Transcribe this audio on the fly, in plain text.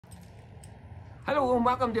Hello and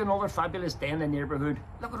welcome to another fabulous day in the neighbourhood.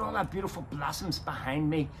 Look at all that beautiful blossoms behind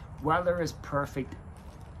me. Weather is perfect.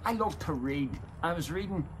 I love to read. I was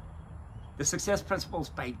reading The Success Principles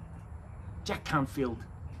by Jack Canfield.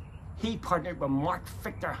 He partnered with Mark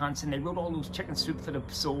Victor Hansen. They wrote all those Chicken Soup for the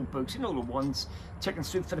Soul books. You know the ones. Chicken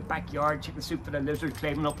Soup for the Backyard, Chicken Soup for the Lizard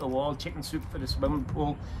Climbing Up the Wall, Chicken Soup for the Swimming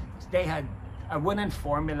Pool. They had a winning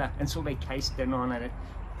formula, and so they cased in on it.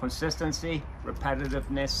 Consistency,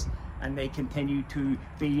 repetitiveness, and they continue to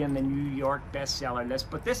be in the New York bestseller list.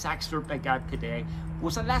 But this excerpt I got today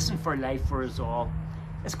was a lesson for life for us all.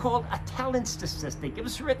 It's called A Telling Statistic. It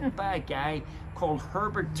was written by a guy called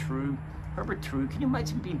Herbert True. Herbert True, can you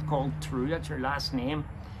imagine being called True? That's your last name.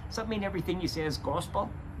 Does that mean everything you say is gospel?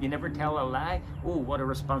 You never tell a lie? Oh, what a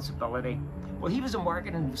responsibility. Well, he was a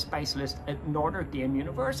marketing specialist at Notre Dame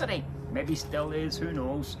University. Maybe still is, who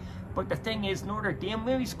knows. But the thing is, Notre Dame,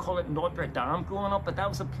 we used to call it Notre Dame growing up, but that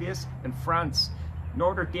was a place in France.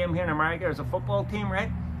 Notre Dame here in America is a football team, right?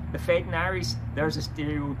 The Fighting Irish, there's a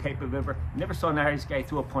stereotype of ever. Never saw an Irish guy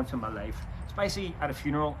throw a punch in my life. Especially at a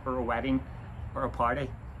funeral or a wedding or a party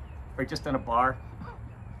or just in a bar.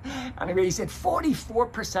 Anyway, he said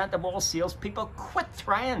 44% of all salespeople quit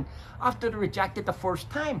trying after they rejected the first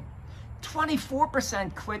time.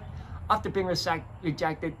 24% quit after being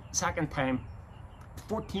rejected second time.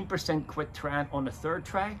 14% quit trying on the third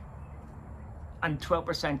try, and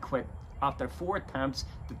 12% quit after 4 attempts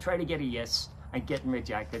to try to get a yes and getting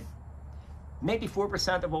rejected.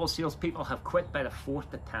 94% of all salespeople have quit by the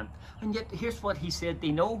 4th attempt. And yet, here's what he said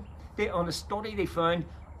they know. On a study they found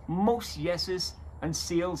most yeses and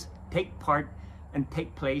sales take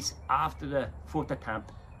place after the 4th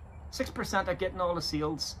attempt. 6% are getting all the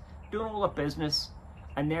sales, doing all the business,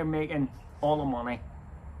 and they're making all the money.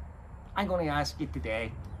 I'm going to ask you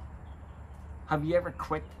today, have you ever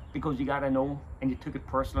quit because you got a no and you took it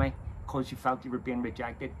personally because you felt you were being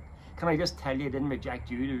rejected? Can I just tell you, they didn't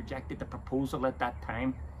reject you, they rejected the proposal at that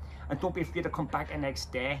time. And don't be afraid to come back the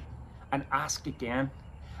next day and ask again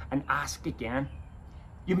and ask again.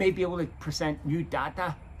 You may be able to present new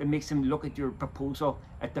data that makes them look at your proposal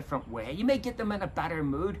a different way. You may get them in a better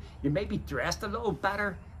mood. You may be dressed a little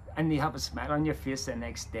better and you have a smile on your face the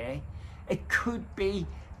next day. It could be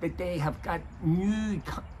that they have got new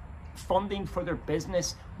funding for their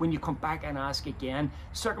business when you come back and ask again.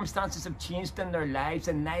 Circumstances have changed in their lives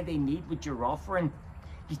and now they need what you're offering.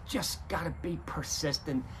 You just gotta be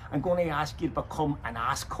persistent. I'm going to ask you to become an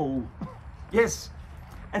asshole. Yes.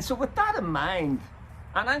 And so with that in mind,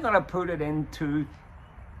 and I'm going to put it into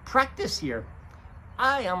practice here.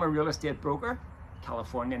 I am a real estate broker,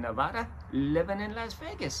 California, Nevada, living in Las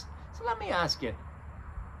Vegas. So let me ask you,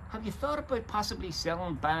 have you thought about possibly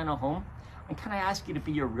selling, buying a home? And can I ask you to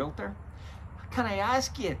be your realtor? Can I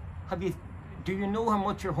ask you, do you know how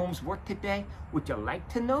much your home's worth today? Would you like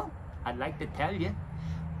to know? I'd like to tell you.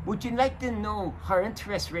 Would you like to know how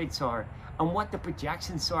interest rates are and what the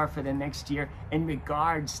projections are for the next year in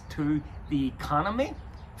regards to the economy,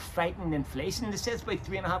 fighting inflation? It says about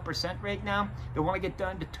 3.5% right now. They want to get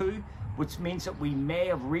down to 2%, which means that we may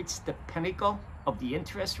have reached the pinnacle of the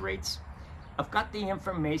interest rates. I've got the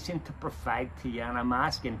information to provide to you, and I'm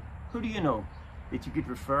asking, who do you know that you could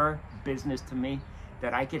refer business to me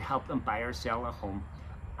that I could help them buy or sell a home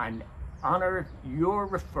and honor your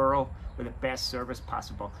referral with the best service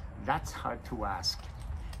possible? That's how to ask.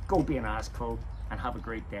 Go be an asshole and have a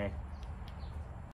great day.